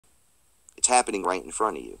happening right in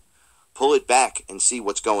front of you. Pull it back and see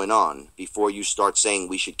what's going on before you start saying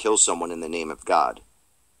we should kill someone in the name of God.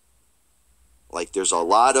 Like, there's a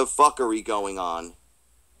lot of fuckery going on,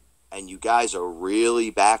 and you guys are really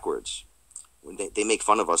backwards. They make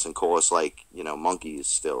fun of us and call us, like, you know, monkeys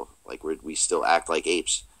still. Like, we still act like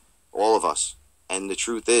apes. All of us. And the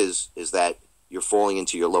truth is that you're falling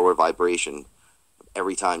into your lower vibration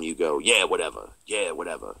every time you go, yeah, whatever. Yeah,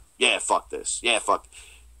 whatever. Yeah, fuck this. Yeah, fuck.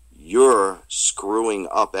 You're screwing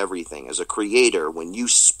up everything. As a creator, when you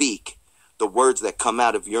speak, the words that come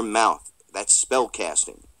out of your mouth, that's spell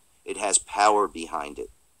casting. It has power behind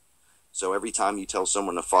it. So every time you tell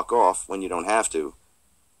someone to fuck off when you don't have to,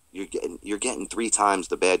 you're getting 3 times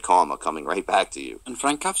the bad karma coming right back to you. And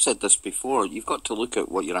Frank, I've said this before, you've got to look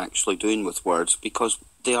at what you're actually doing with words, because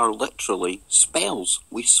they are literally spells.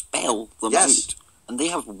 We spell them out. And they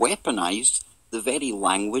have weaponized the very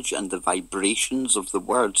language and the vibrations of the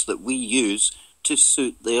words that we use to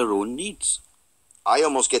suit their own needs. I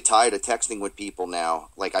almost get tired of texting with people now.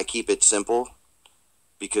 Like, I keep it simple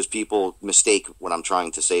because people mistake what I'm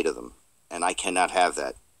trying to say to them. And I cannot have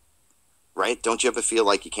that. Right? Don't you ever feel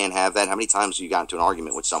like you can't have that? How many times have you got into an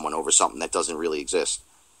argument with someone over something that doesn't really exist?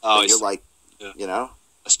 Oh, you're like, you know?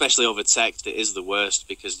 Especially over text, it is the worst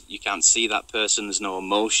because you can't see that person, there's no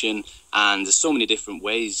emotion, and there's so many different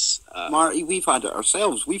ways. Marty, we've had it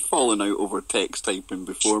ourselves. We've fallen out over text typing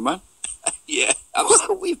before, man. Yeah.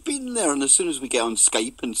 We've been there, and as soon as we get on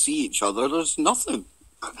Skype and see each other, there's nothing.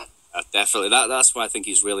 Definitely. That's why I think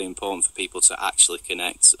it's really important for people to actually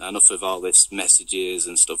connect. Enough of all this messages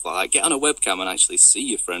and stuff like that. Get on a webcam and actually see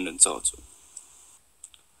your friend and talk to him.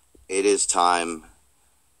 It is time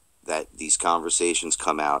that these conversations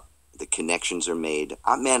come out. The connections are made.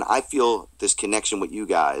 Man, I feel this connection with you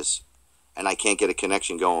guys, and I can't get a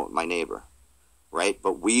connection going with my neighbor, right?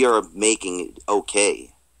 But we are making it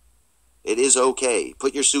okay. It is okay.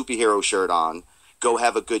 Put your superhero shirt on. Go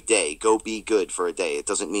have a good day. Go be good for a day. It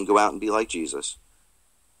doesn't mean go out and be like Jesus.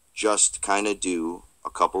 Just kind of do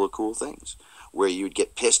a couple of cool things. Where you'd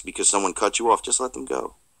get pissed because someone cut you off, just let them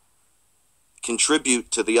go.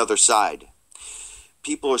 Contribute to the other side.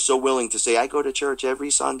 People are so willing to say, I go to church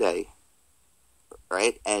every Sunday,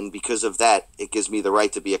 right? And because of that, it gives me the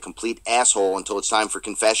right to be a complete asshole until it's time for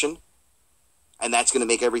confession. And that's going to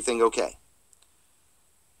make everything okay.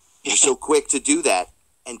 You're so quick to do that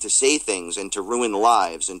and to say things and to ruin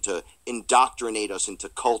lives and to indoctrinate us into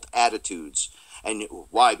cult attitudes. And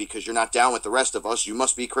why? Because you're not down with the rest of us. You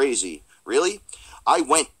must be crazy. Really? I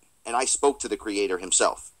went and I spoke to the Creator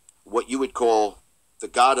himself, what you would call the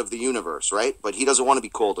God of the universe, right? But he doesn't want to be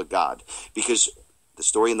called a God because the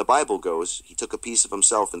story in the Bible goes, he took a piece of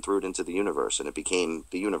himself and threw it into the universe and it became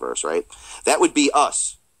the universe, right? That would be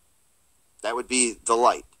us. That would be the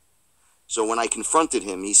light. So when I confronted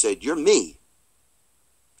him, he said, you're me.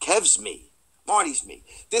 Kev's me. Marty's me.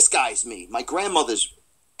 This guy's me. My grandmother's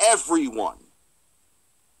everyone.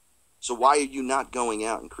 So why are you not going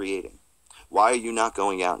out and creating? Why are you not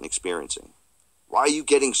going out and experiencing? Why are you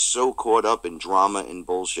getting so caught up in drama and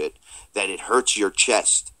bullshit that it hurts your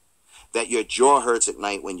chest, that your jaw hurts at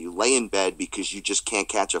night when you lay in bed because you just can't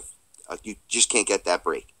catch you just can't get that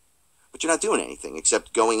break? But you're not doing anything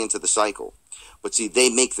except going into the cycle. But see, they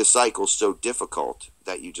make the cycle so difficult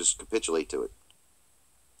that you just capitulate to it.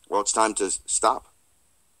 Well, it's time to stop.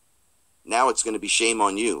 Now it's going to be shame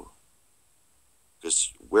on you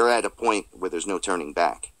because we're at a point where there's no turning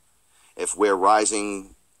back. If we're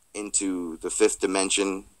rising into the 5th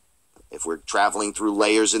dimension, if we're traveling through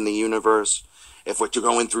layers in the universe, if we're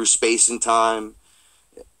going through space and time,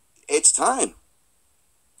 it's time.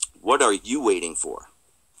 What are you waiting for?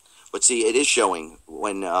 But see, it is showing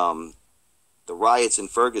when the riots in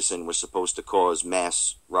Ferguson were supposed to cause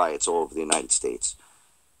mass riots all over the United States.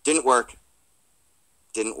 Didn't work.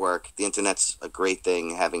 Didn't work. The internet's a great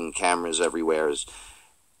thing. Having cameras everywhere is,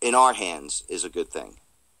 in our hands, is a good thing.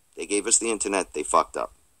 They gave us the internet. They fucked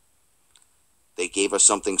up. They gave us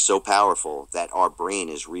something so powerful that our brain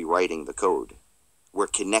is rewriting the code. We're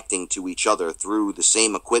connecting to each other through the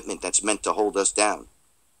same equipment that's meant to hold us down.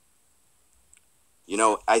 You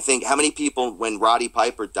know, I think how many people, when Roddy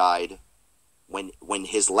Piper died, when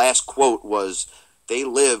his last quote was, "They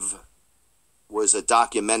Live" was a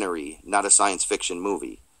documentary, not a science fiction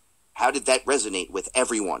movie. How did that resonate with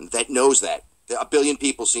everyone that knows that? 1 billion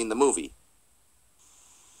people seen the movie.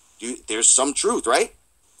 There's some truth, right?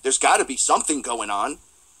 There's got to be something going on.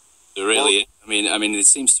 There really is. I mean, there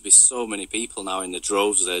seems to be so many people now in the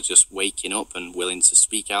droves that are just waking up and willing to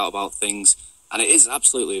speak out about things. And it is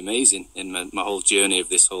absolutely amazing in my whole journey of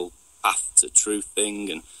this whole path to truth thing.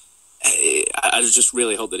 And I just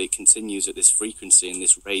really hope that it continues at this frequency and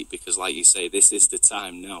this rate, because like you say, this is the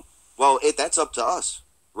time now. Well, that's up to us,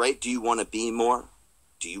 right? Do you want to be more?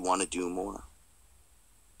 Do you want to do more?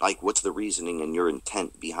 Like, what's the reasoning and your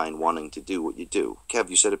intent behind wanting to do what you do? Kev,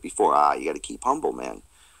 you said it before. You got to keep humble, man.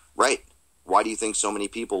 Right. Why do you think so many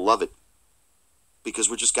people love it? Because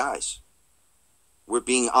we're just guys. We're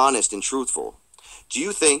being honest and truthful. Do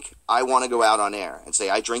you think I want to go out on air and say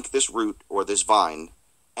I drink this root or this vine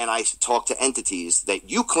and I talk to entities that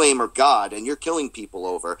you claim are God and you're killing people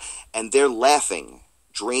over, and they're laughing,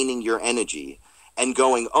 draining your energy, and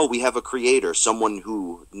going, oh, we have a creator, someone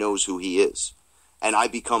who knows who he is, and I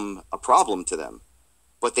become a problem to them?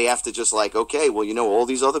 But they have to just like, okay, well, all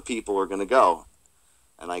these other people are going to go.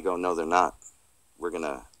 And I go, no, they're not. We're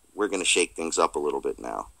gonna shake things up a little bit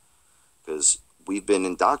now, because we've been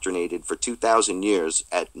indoctrinated for 2,000 years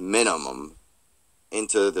at minimum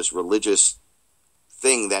into this religious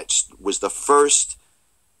thing that was the first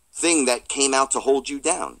thing that came out to hold you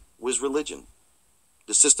down, was religion.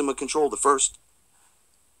 The system of control, the first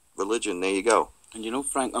religion. There you go. And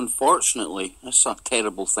Frank, unfortunately, that's a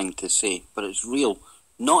terrible thing to say, but it's real.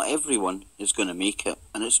 Not everyone is going to make it,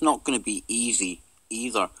 and it's not going to be easy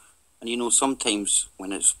either. And sometimes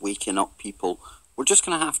when it's waking up people, we're just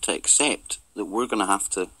going to have to accept that we're going to have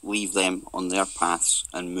to leave them on their paths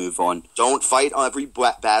and move on. Don't fight on every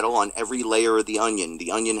battle on every layer of the onion.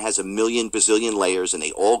 The onion has a million bazillion layers, and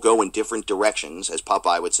they all go in different directions, as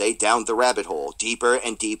Popeye would say, down the rabbit hole, deeper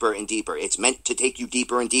and deeper and deeper. It's meant to take you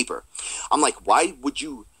deeper and deeper. I'm like, why would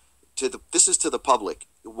you, this is to the public,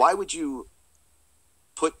 why would you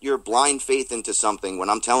put your blind faith into something when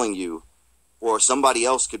I'm telling you, or somebody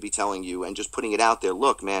else could be telling you, and just putting it out there?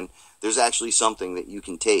 Look, man, there's actually something that you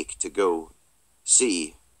can take to go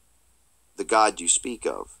see the God you speak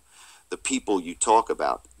of, the people you talk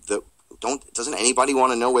about. Doesn't anybody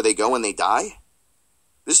want to know where they go when they die?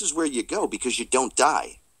 This is where you go, because you don't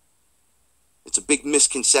die. It's a big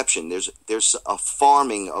misconception. There's a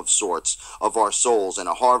farming of sorts of our souls, and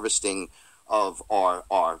a harvesting of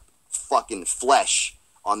our fucking flesh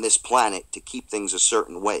on this planet to keep things a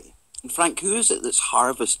certain way. And Frank, who is it that's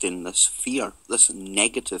harvesting this fear, this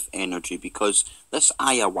negative energy? Because this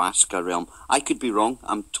ayahuasca realm, I could be wrong,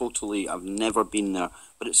 I've never been there,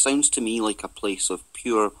 but it sounds to me like a place of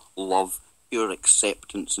pure love, pure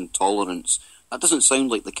acceptance and tolerance. That doesn't sound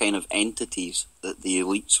like the kind of entities that the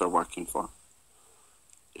elites are working for.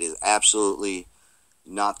 It is absolutely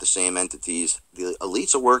not the same entities. The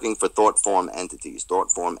elites are working for thought form entities. Thought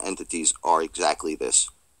form entities are exactly this.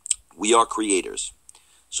 We are creators.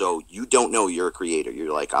 So you don't know you're a creator.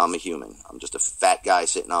 You're like, I'm a human. I'm just a fat guy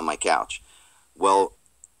sitting on my couch. Well,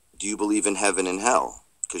 do you believe in heaven and hell?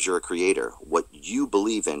 Because you're a creator. What you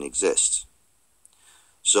believe in exists.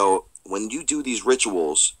 So when you do these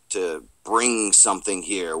rituals to bring something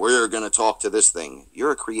here, we're going to talk to this thing,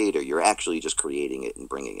 you're a creator. You're actually just creating it and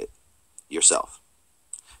bringing it yourself.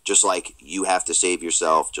 Just like you have to save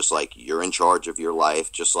yourself, just like you're in charge of your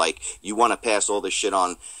life, just like you want to pass all this shit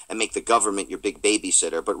on and make the government your big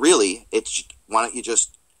babysitter. But really, it's, why don't you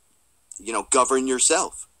just, govern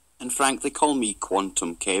yourself? And Frank, they call me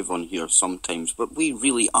Quantum Kev on here sometimes, but we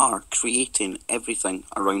really are creating everything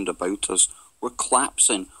around about us. We're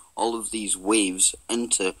collapsing all of these waves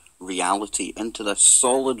into reality, into this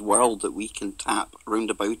solid world that we can tap around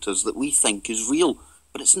about us that we think is real,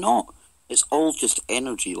 but it's not. It's all just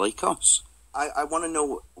energy like us. I want to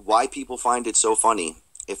know why people find it so funny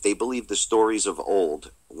if they believe the stories of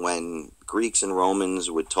old, when Greeks and Romans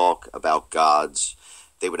would talk about gods,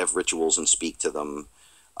 they would have rituals and speak to them.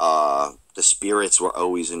 The spirits were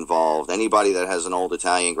always involved. Anybody that has an old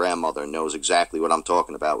Italian grandmother knows exactly what I'm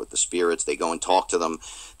talking about with the spirits. They go and talk to them.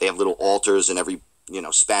 They have little altars in every,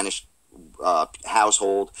 Spanish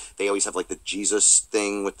household. They always have like the Jesus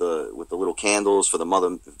thing with the little candles for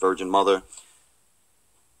the Virgin Mother.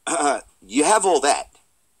 You have all that.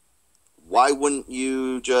 Why wouldn't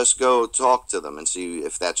you just go talk to them and see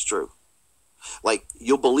if that's true? Like,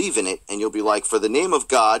 you'll believe in it and you'll be like, for the name of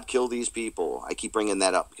God, kill these people. I keep bringing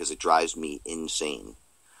that up because it drives me insane.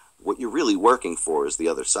 What you're really working for is the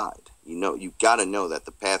other side. You got to know that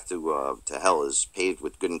the path to hell is paved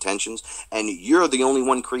with good intentions, and you're the only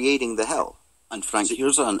one creating the hell. And Frank,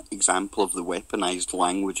 here's an example of the weaponized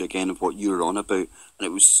language again of what you were on about. And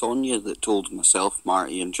it was Sonia that told myself,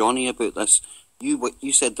 Marty, and Johnny about this.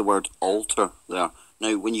 You said the word altar there.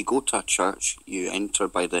 Now, when you go to a church, you enter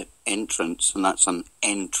by the entrance, and that's an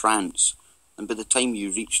entrance. And by the time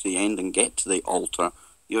you reach the end and get to the altar,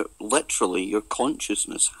 your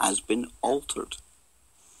consciousness has been altered.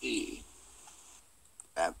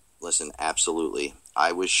 Listen, absolutely.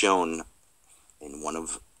 I was shown in one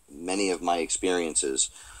of many of my experiences.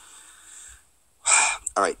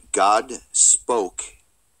 All right, God spoke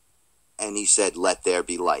and he said, let there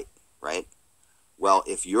be light, right? Well,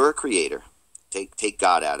 if you're a creator, take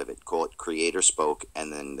God out of it, call it creator spoke,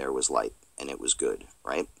 and then there was light, and it was good,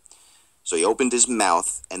 right? So he opened his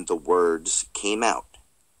mouth, and the words came out.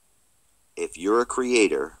 If you're a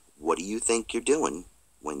creator, what do you think you're doing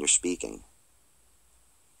when you're speaking?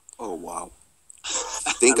 Oh, wow.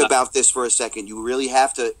 Think about this for a second. You really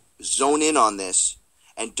have to zone in on this,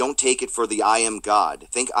 and don't take it for the I am God.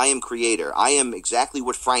 Think I am creator. I am exactly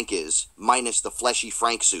what Frank is, minus the fleshy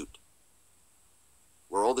Frank suit.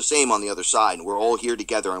 We're all the same on the other side, and we're all here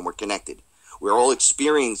together, and we're connected. We're all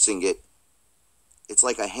experiencing it. It's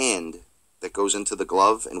like a hand that goes into the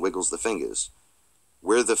glove and wiggles the fingers.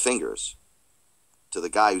 We're the fingers to the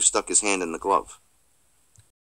guy who stuck his hand in the glove.